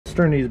Let's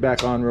turn these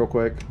back on real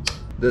quick.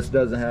 This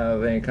doesn't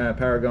have any kind of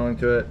power going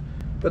to it,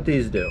 but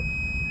these do.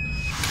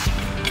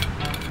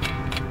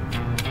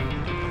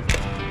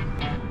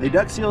 They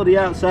duct sealed the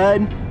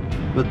outside,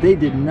 but they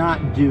did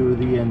not do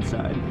the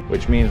inside,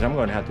 which means I'm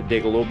going to have to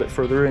dig a little bit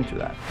further into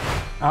that.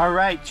 All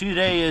right,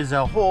 today is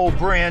a whole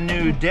brand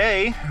new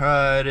day.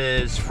 It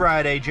is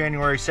Friday,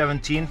 January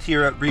 17th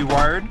here at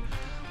Rewired.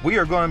 We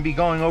are going to be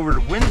going over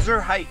to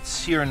Windsor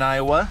Heights here in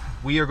Iowa.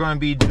 We are going to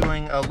be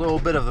doing a little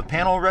bit of a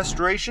panel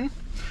restoration,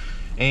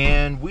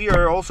 and we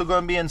are also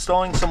going to be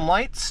installing some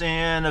lights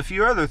and a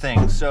few other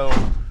things. So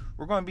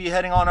we're going to be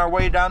heading on our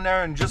way down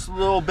there in just a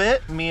little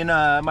bit. Me and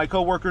my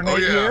co-worker Nate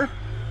here.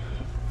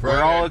 Friday.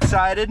 We're all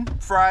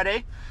excited.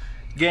 Friday.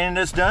 Getting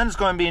this done. It's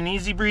going to be an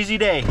easy breezy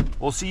day.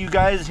 We'll see you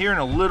guys here in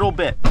a little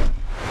bit.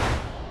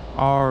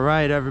 All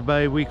right,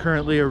 everybody. We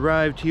currently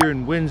arrived here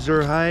in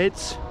Windsor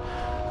Heights.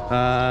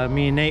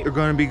 Me and Nate are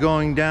going to be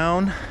going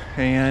down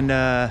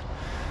and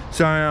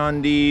starting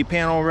on the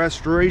panel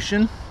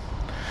restoration.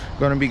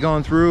 Going to be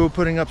going through,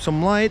 putting up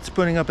some lights,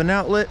 putting up an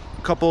outlet,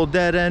 a couple of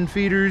dead end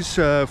feeders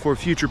for a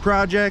future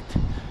project.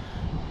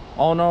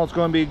 All in all, it's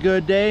going to be a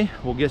good day.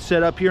 We'll get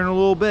set up here in a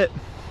little bit.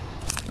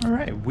 All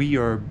right, we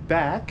are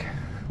back.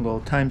 A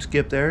little time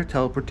skip there,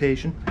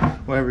 teleportation,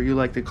 whatever you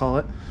like to call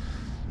it.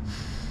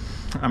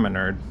 I'm a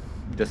nerd,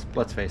 just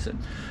let's face it.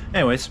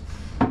 Anyways,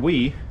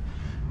 we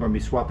are going to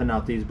be swapping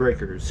out these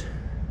breakers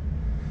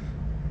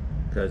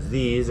because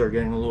these are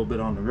getting a little bit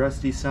on the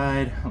rusty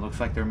side. It looks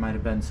like there might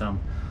have been a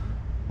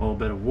little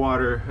bit of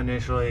water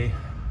initially.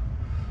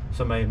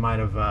 Somebody might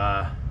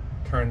have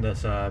turned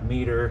this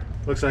meter.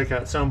 Looks like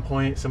at some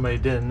point somebody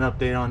did an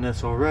update on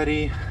this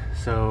already,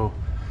 so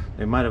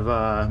they might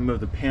have moved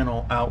the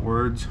panel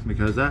outwards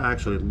because that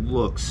actually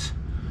looks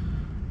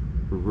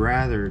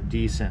rather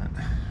decent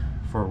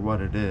for what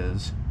it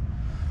is.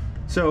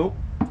 So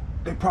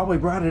they probably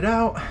brought it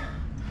out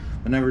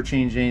but never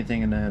changed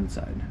anything in the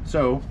inside.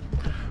 So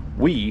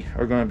we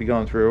are going to be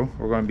going through,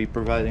 we're going to be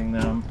providing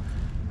them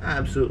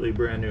absolutely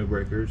brand new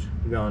breakers.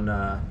 We're going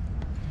to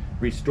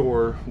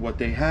restore what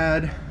they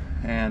had,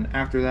 and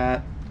after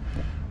that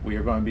we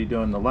are going to be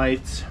doing the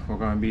lights. We're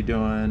going to be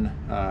doing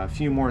a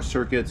few more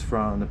circuits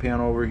from the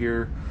panel over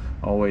here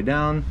all the way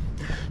down.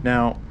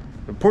 Now,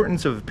 the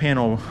importance of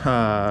panel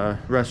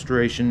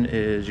restoration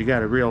is you got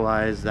to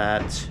realize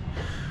that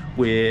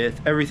with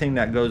everything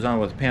that goes on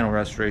with panel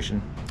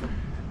restoration,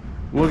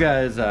 look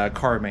at it as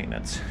car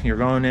maintenance. You're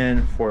going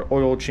in for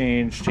oil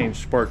change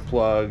spark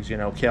plugs, you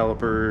know,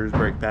 calipers,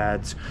 brake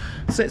pads.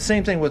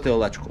 Same thing with the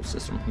electrical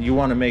system. You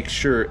want to make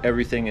sure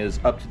everything is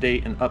up to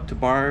date and up to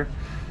bar.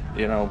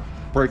 You know,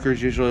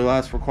 breakers usually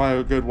last for quite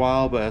a good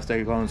while, but as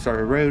they go and start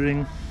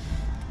eroding,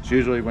 it's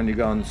usually when you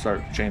go and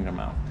start changing them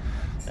out.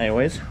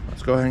 Anyways,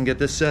 let's go ahead and get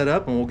this set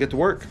up and we'll get to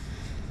work.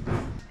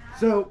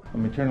 So let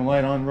me turn the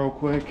light on real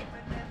quick.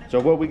 So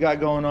what we got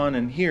going on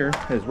in here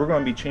is we're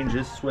going to be changing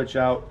this switch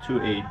out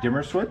to a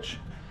dimmer switch.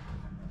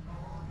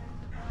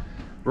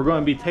 We're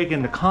going to be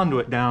taking the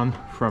conduit down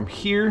from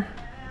here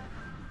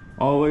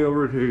all the way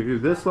over to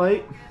this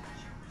light,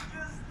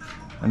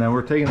 and then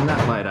we're taking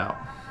that light out.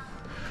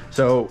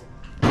 So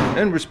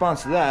in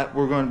response to that,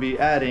 we're going to be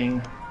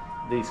adding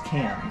these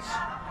cans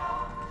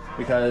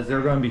because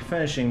they're going to be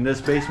finishing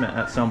this basement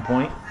at some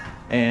point,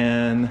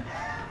 and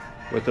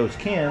with those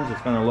cans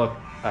it's going to look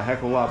a heck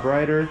of a lot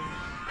brighter.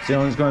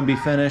 Ceiling's going to be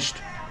finished,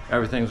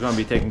 everything's going to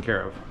be taken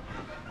care of.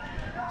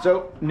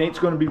 So Nate's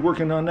going to be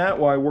working on that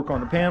while I work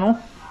on the panel.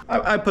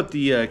 I put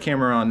the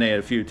camera on Nate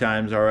a few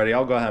times already.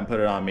 I'll go ahead and put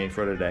it on me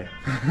for today.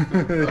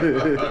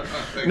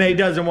 Nate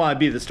doesn't want to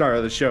be the star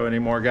of the show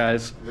anymore,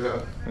 guys.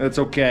 Yeah. That's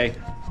okay.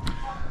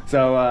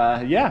 So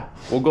yeah,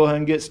 we'll go ahead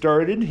and get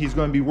started. He's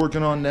going to be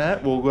working on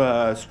that.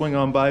 We'll swing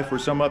on by for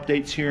some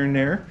updates here and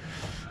there,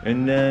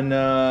 and then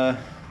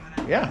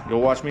yeah,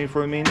 you'll watch me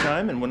for the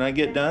meantime, and when I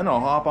get done I'll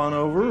hop on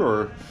over,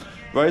 or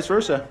vice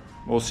versa.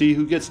 We'll see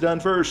who gets done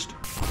first.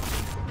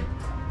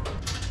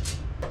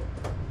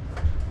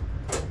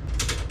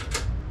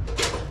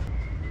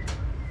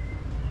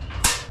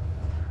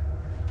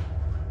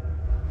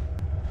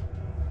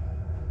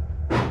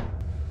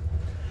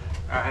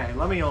 Alright,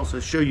 let me also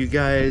show you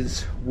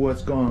guys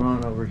what's going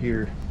on over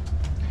here.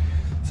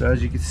 So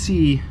as you can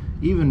see,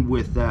 even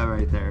with that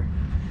right there,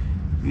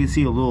 you can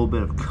see a little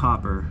bit of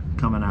copper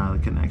coming out of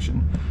the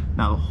connection.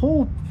 Now the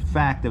whole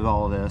fact of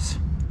all this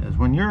is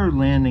when you're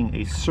landing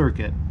a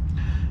circuit,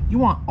 you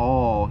want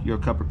all your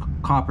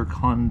copper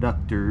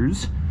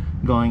conductors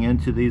going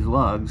into these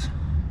lugs,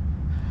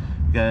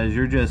 because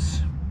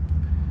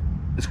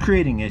it's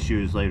creating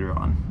issues later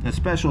on,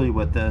 especially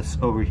with this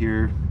over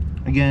here.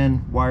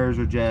 Again, wires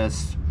are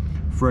just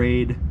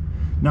frayed,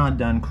 not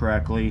done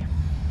correctly.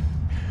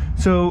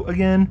 So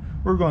again,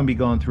 we're going to be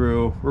going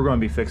through, we're going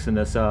to be fixing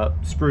this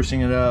up,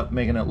 sprucing it up,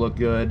 making it look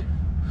good.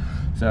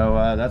 So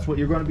that's what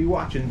you're going to be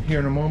watching here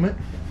in a moment.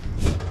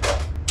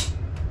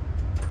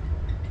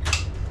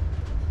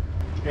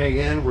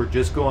 Again, we're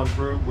just going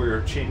through,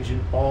 we're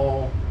changing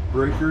all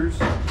breakers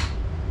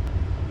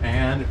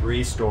and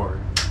restore.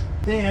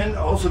 And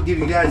also give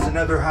you guys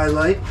another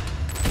highlight.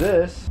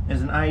 This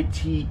is an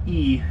ITE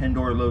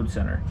indoor load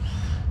center.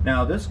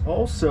 Now this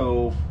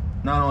also,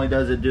 not only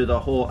does it do the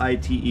whole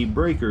ITE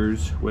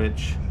breakers,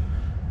 which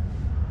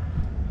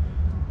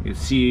you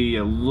see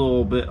a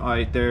little bit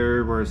right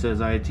there where it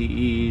says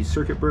ITE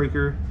circuit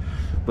breaker,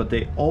 but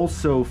they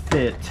also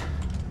fit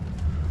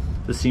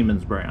the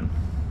Siemens brand.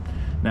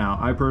 Now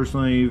I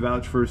personally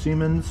vouch for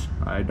Siemens.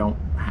 I don't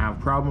have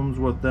problems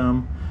with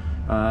them.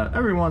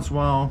 Every once in a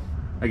while,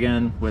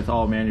 again, with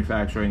all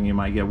manufacturing, you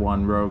might get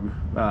one rogue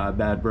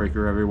bad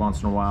breaker every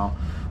once in a while,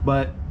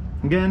 but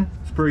again,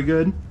 it's pretty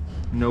good,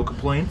 no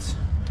complaints.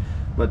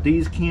 But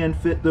these can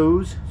fit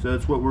those, so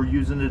that's what we're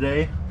using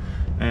today.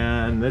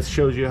 And this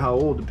shows you how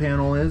old the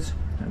panel is,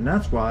 and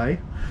that's why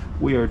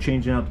we are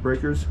changing out the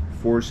breakers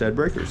for said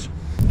breakers.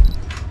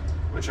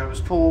 Which I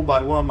was told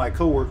by one of my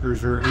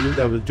coworkers earlier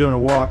that was doing a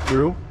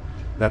walkthrough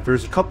that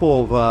there's a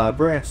couple of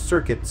branch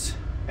circuits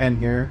in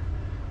here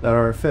that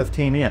are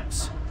 15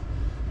 amps.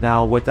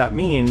 Now what that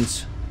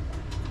means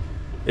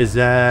is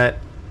that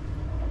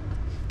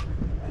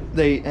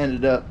they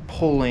ended up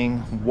pulling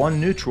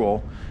one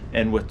neutral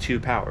and with two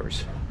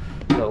powers.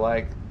 So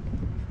like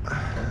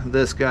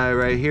this guy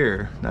right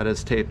here that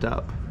is taped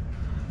up,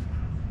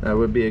 that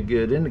would be a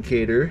good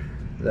indicator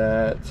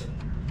that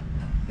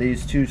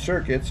these two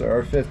circuits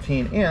are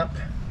 15 amp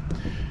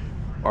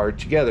are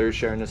together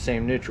sharing the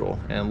same neutral,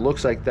 and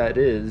looks like that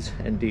is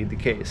indeed the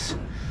case.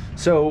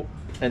 So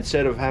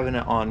instead of having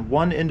it on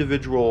one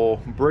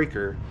individual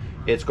breaker,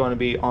 it's going to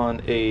be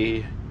on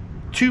a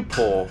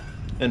 2-pole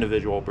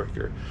individual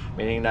breaker,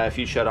 meaning that if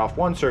you shut off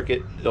one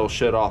circuit, it'll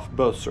shut off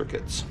both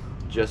circuits.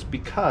 Just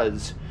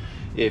because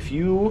if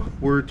you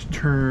were to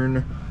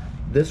turn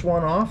this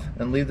one off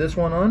and leave this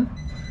one on,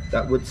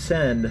 that would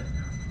send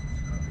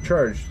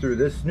charge through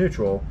this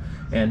neutral,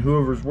 and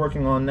whoever's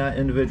working on that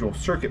individual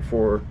circuit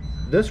for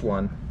this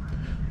one,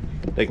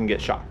 they can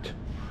get shocked.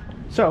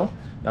 So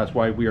that's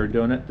why we are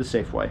doing it the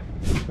safe way.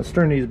 Let's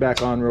turn these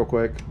back on real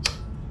quick.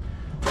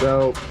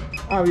 So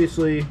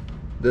obviously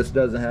this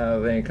doesn't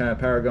have any kind of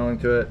power going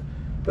to it,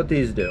 but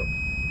these do.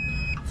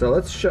 So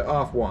let's shut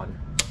off one.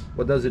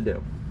 What does it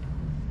do?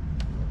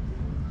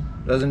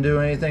 Doesn't do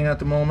anything at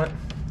the moment,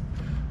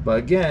 but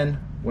again,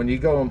 when you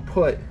go and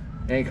put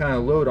any kind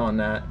of load on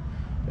that,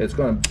 it's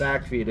going to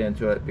backfeed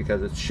into it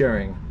because it's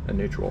sharing a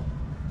neutral.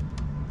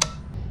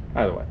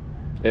 Either way,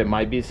 it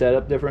might be set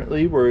up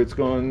differently where it's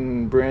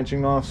going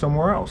branching off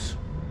somewhere else,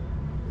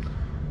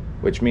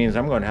 which means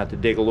I'm going to have to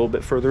dig a little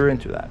bit further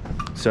into that.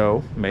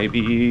 So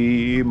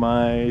maybe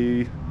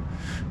my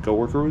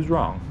coworker was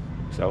wrong.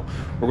 So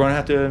we're going to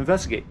have to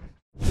investigate.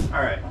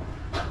 All right,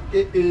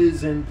 it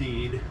is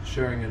indeed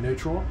sharing a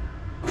neutral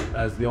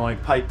as the only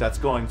pipe that's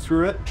going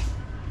through it.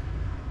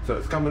 So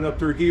it's coming up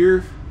through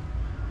here,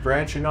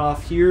 branching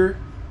off here,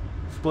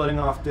 splitting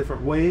off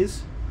different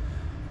ways.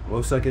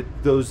 Looks like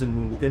it goes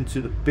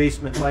into the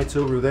basement lights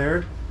over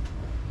there.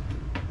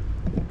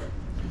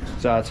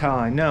 So that's how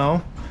I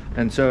know.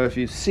 And so if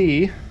you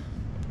see,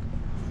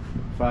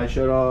 if I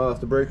shut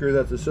off the breaker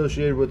that's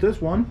associated with this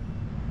one,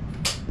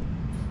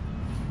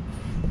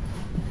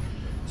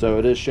 so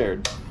it is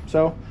shared.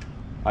 So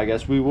I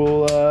guess we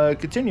will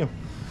continue.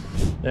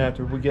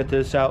 After we get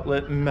this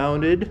outlet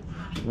mounted,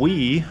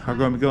 we are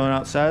going to be going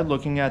outside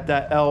looking at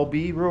that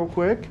LB real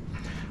quick.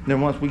 And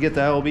then once we get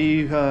the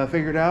LB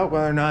figured out,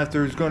 whether or not if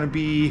there's going to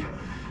be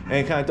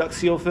any kind of duct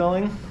seal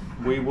filling,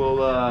 we will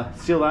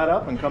seal that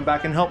up and come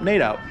back and help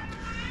Nate out.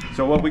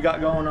 So what we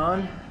got going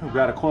on, we've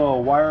got a coil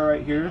of wire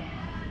right here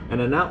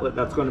and an outlet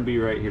that's going to be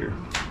right here.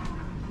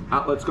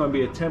 Outlet's going to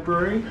be a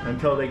temporary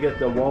until they get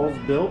the walls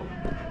built.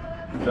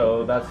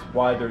 So that's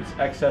why there's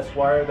excess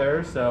wire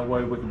there, so that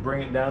way we can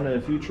bring it down in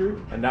the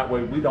future, and that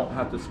way we don't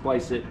have to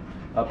splice it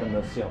up in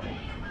the ceiling.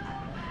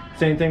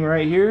 Same thing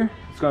right here,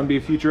 it's going to be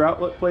a future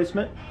outlet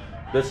placement.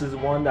 This is the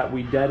one that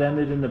we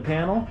dead-ended in the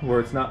panel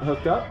where it's not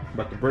hooked up,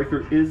 but the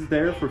breaker is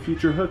there for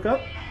future hookup,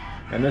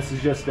 and this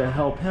is just to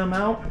help him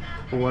out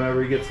for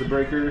whenever he gets the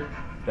breaker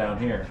down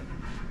here.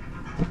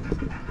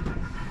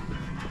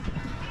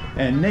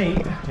 And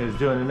Nate is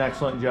doing an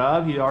excellent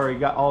job. He already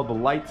got all the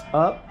lights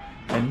up,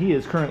 and he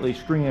is currently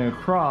stringing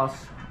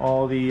across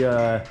all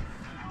the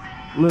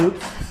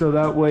loops, so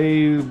that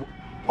way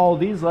all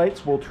these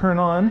lights will turn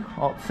on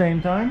all at the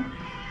same time,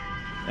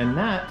 and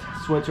that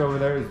switch over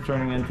there is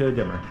turning into a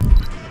dimmer.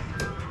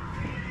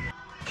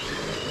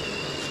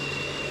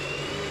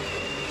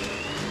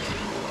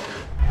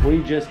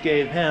 We just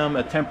gave him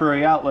a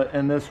temporary outlet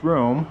in this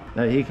room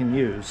that he can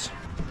use.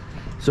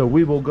 So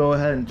we will go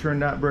ahead and turn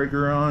that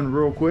breaker on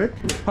real quick.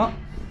 Huh.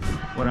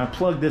 When I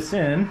plug this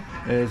in,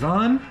 it is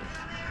on.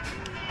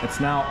 It's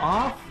now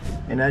off,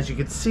 and as you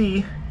can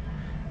see,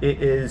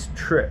 it is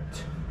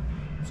tripped.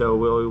 So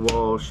we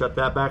will shut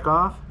that back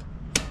off,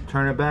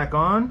 turn it back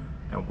on,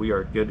 and we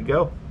are good to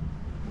go.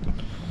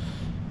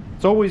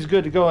 It's always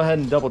good to go ahead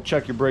and double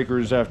check your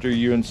breakers after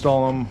you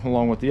install them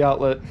along with the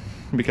outlet,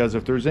 because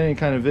if there's any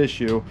kind of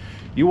issue,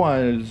 you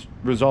want to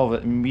resolve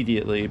it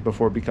immediately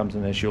before it becomes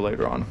an issue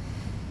later on.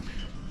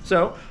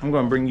 So I'm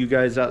going to bring you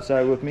guys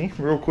outside with me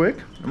real quick,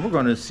 and we're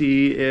going to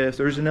see if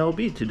there's an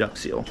LB to duct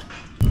seal.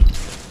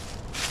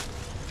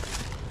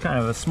 kind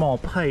of a small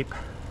pipe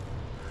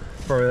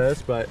for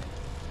this, but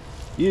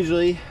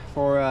usually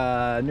for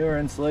newer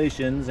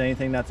installations,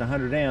 anything that's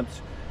 100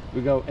 amps,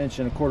 we go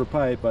 1.25"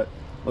 pipe, but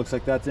looks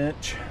like that's 1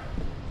 inch.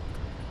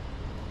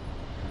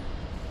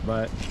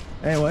 But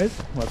anyways,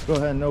 let's go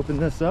ahead and open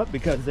this up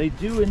because they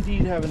do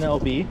indeed have an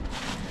LB.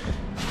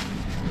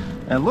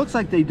 And it looks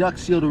like they duct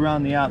sealed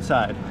around the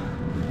outside,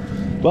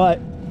 but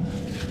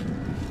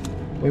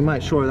we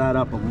might shore that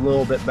up a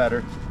little bit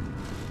better.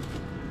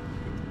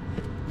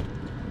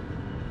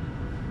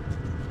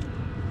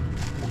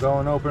 We'll go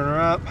and open her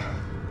up.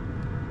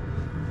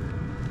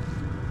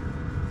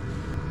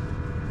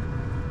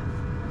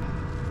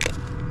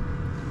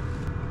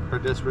 Or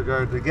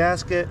disregard the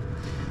gasket.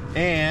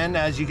 And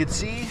as you can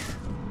see,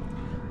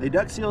 they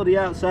duct sealed the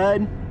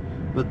outside,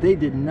 but they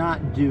did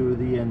not do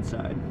the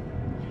inside.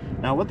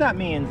 Now what that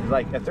means is,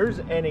 like, if there's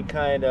any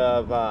kind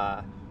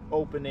of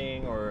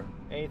opening or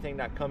anything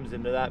that comes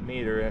into that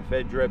meter, if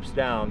it drips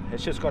down,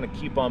 it's just going to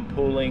keep on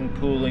pooling,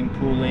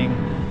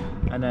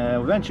 and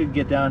eventually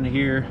get down to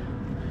here,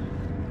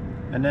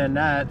 and then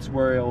that's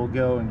where it will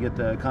go and get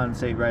the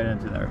condensate right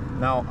into there.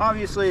 Now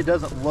obviously it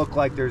doesn't look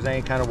like there's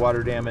any kind of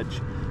water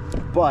damage,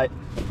 but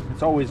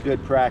it's always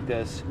good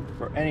practice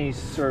for any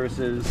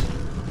services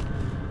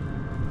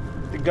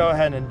to go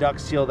ahead and duct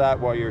seal that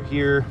while you're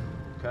here,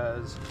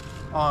 because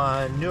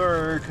on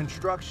newer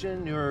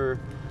construction, newer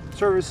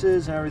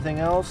services and everything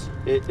else,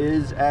 it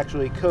is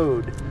actually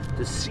code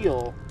to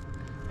seal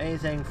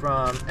anything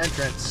from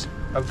entrance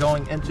of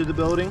going into the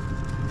building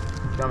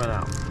coming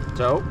out.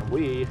 So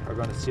we are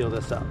going to seal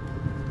this up.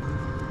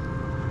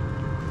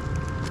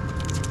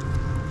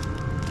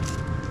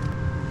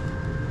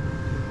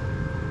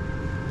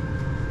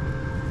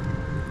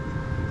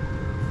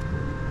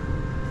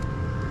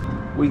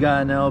 We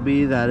got an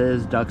LB that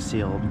is duct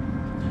sealed.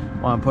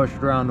 Want to push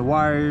it around the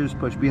wires,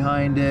 push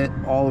behind it,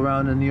 all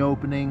around in the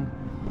opening.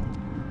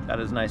 That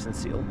is nice and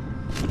sealed.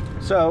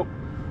 So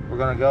we're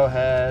going to go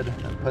ahead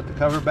and put the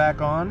cover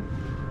back on.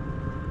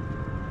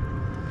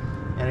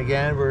 And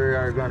again, we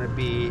are going to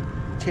be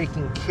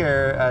taking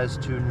care as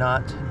to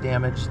not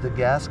damage the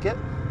gasket.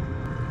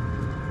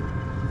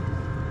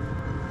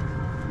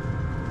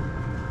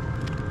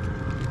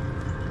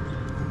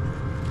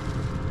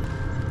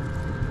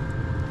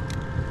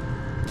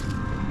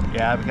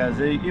 Yeah, because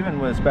even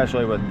with,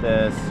 especially with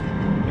this,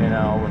 you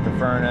know, with the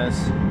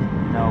furnace,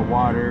 you know,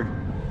 water,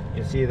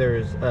 you see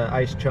there's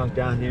ice chunk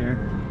down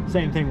here.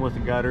 Same thing with the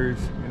gutters,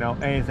 you know,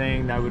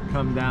 anything that would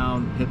come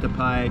down, hit the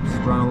pipes,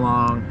 run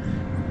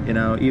along, you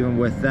know, even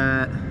with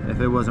that,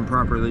 if it wasn't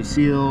properly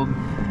sealed,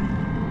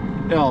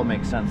 it all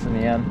makes sense in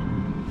the end.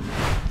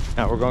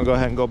 Now we're going to go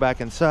ahead and go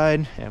back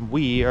inside, and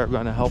we are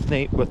going to help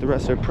Nate with the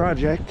rest of the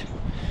project.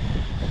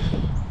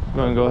 I'm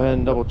going to go ahead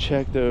and double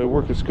check the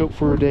working scope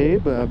for a day,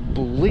 but I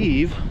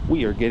believe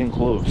we are getting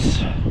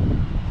close.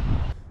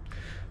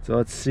 So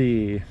let's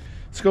see.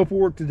 Scope of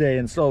work today: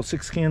 install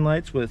 6 can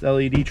lights with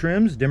LED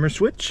trims, dimmer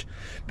switch,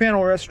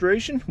 panel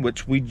restoration,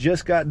 which we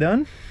just got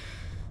done.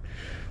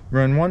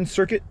 Run 1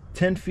 circuit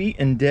 10 feet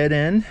in dead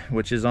end,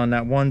 which is on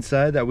that one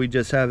side that we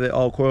just have it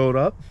all coiled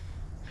up.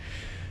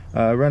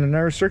 Run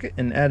another circuit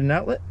and add an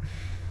outlet.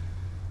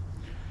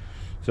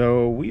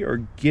 So we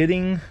are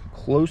getting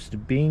close to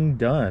being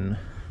done.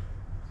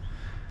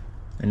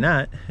 And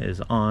that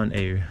is on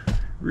a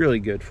really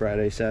good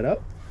Friday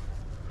setup.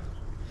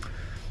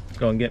 Let's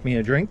go and get me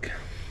a drink.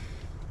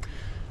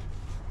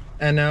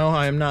 And no,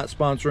 I am not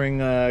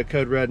sponsoring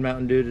Code Red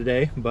Mountain Dew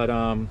today, but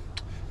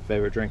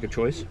favorite drink of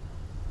choice.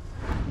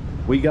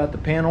 We got the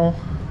panel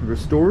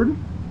restored.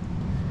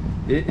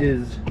 It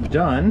is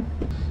done.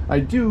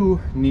 I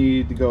do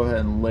need to go ahead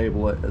and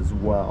label it as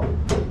well.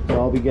 So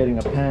I'll be getting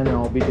a pen and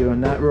I'll be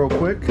doing that real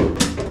quick.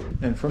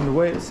 And from the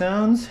way it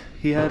sounds,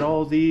 he had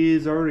all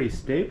these already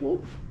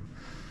stapled,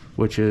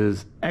 which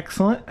is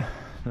excellent.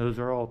 Those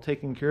are all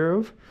taken care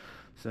of.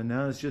 So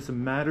now it's just a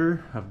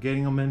matter of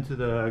getting them into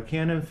the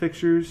Canon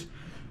fixtures,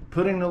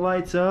 putting the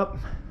lights up,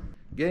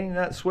 getting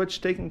that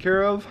switch taken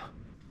care of,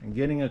 and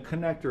getting a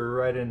connector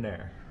right in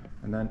there.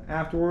 And then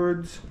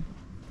afterwards,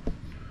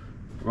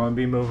 we're going to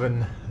be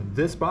moving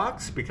this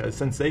box, because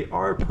since they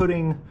are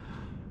putting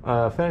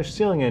finished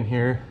ceiling in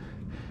here,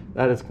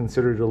 that is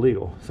considered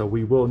illegal. So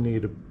we will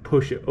need to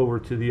push it over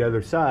to the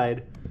other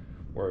side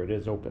where it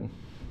is open.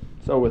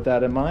 So with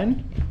that in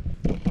mind,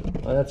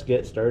 let's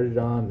get started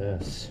on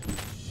this.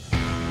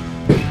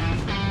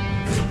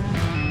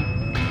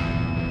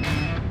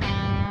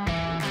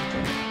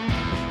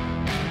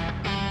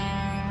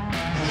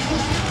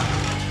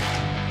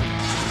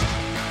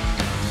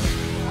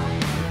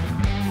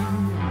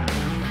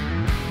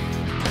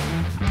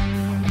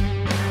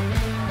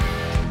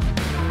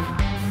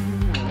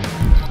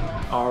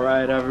 All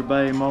right,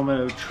 everybody,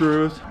 moment of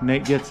truth.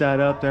 Nate gets that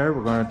up there.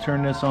 We're going to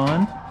turn this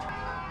on.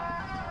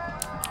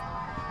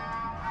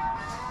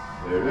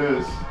 There it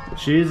is.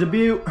 She's a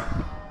beaut.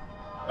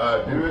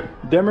 Do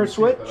it. Dimmer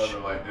switch. That other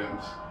light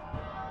dims.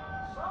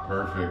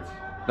 Perfect.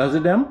 Does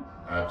it dim?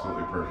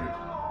 Absolutely perfect.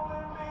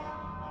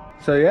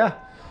 So yeah,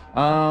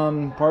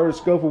 part of the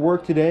scope of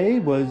work today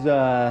was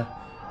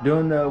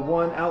Doing the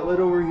one outlet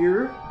over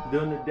here,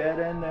 doing the dead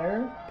end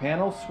there,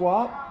 panel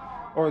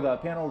swap, or the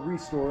panel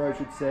restore I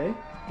should say.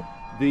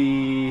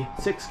 The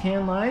 6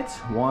 can lights,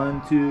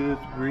 1, 2,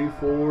 3,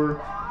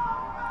 4,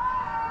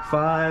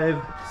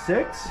 5,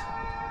 6.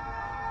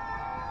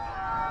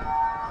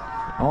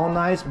 All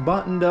nice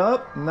buttoned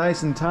up,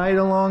 nice and tight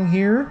along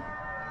here.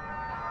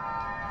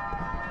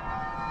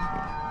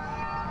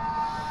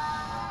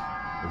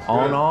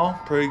 All in all,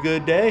 pretty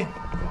good day.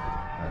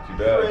 Not too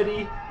bad.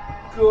 Pretty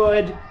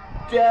good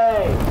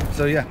day.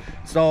 So yeah,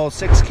 install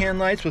 6 can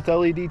lights with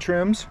LED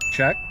trims,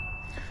 check.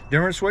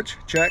 Dimmer switch,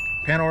 check.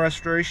 Panel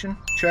restoration,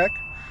 check.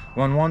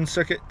 Run 1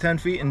 circuit 10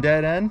 feet in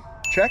dead end,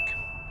 check.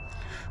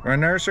 Run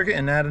another circuit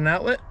and add an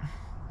outlet.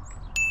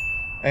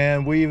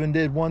 And we even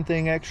did one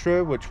thing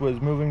extra, which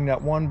was moving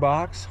that one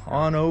box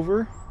on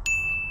over.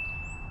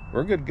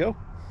 We're good to go.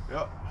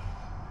 Yep.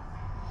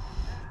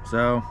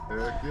 So,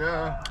 heck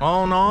yeah.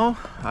 all in all,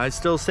 I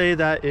still say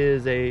that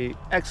is a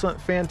excellent,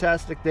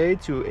 fantastic day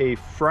to a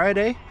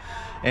Friday.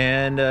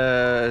 And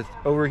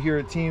over here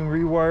at Team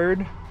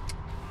Rewired,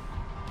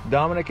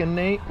 Dominic and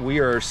Nate, we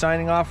are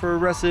signing off for the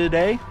rest of the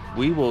day.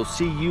 We will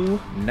see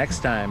you next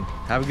time.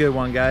 Have a good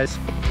one, guys.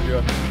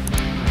 Yeah.